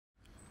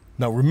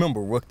Now remember,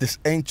 Rook, this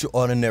ain't your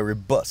ordinary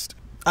bust.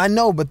 I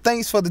know, but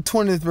thanks for the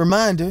 20th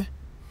reminder.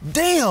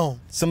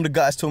 Damn! Some of the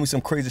guys told me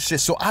some crazy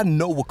shit, so I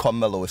know what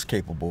Carmelo is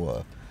capable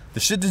of. The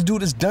shit this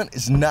dude has done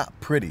is not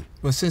pretty.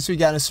 Well, since we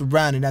got him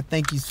surrounded, I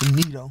think he's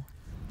finito.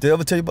 Did I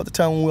ever tell you about the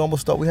time when we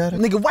almost thought we had it?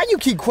 Nigga, why you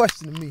keep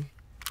questioning me?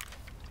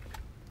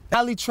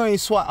 Alley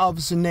trained SWAT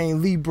officer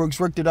named Lee Brooks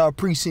worked at our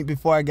precinct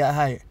before I got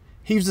hired.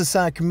 He was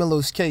assigned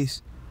Carmelo's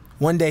case.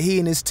 One day he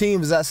and his team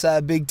was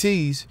outside Big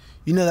T's.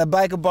 You know that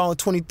biker bar on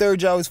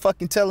 23rd y'all was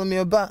fucking telling me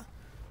about?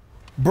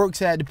 Brooks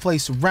had the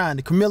place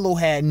surrounded. Carmelo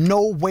had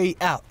no way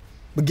out.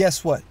 But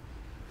guess what?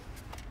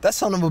 That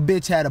son of a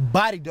bitch had a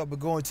body double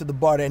going to the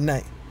bar that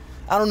night.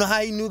 I don't know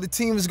how he knew the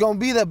team was gonna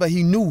be there, but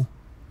he knew.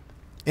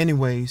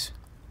 Anyways,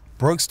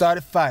 Brooks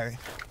started firing.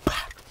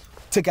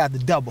 Took out the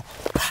double.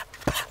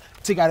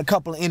 Took out a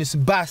couple of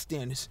innocent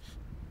bystanders.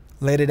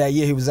 Later that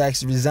year, he was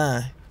asked to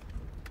resign.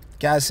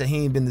 Guys said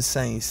he ain't been the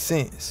same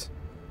since.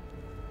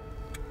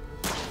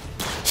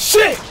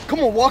 Shit!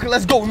 Come on, Walker,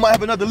 let's go. We might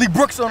have another Lee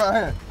Brooks on our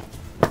hands.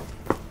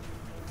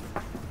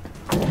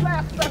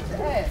 Blast up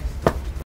the ass.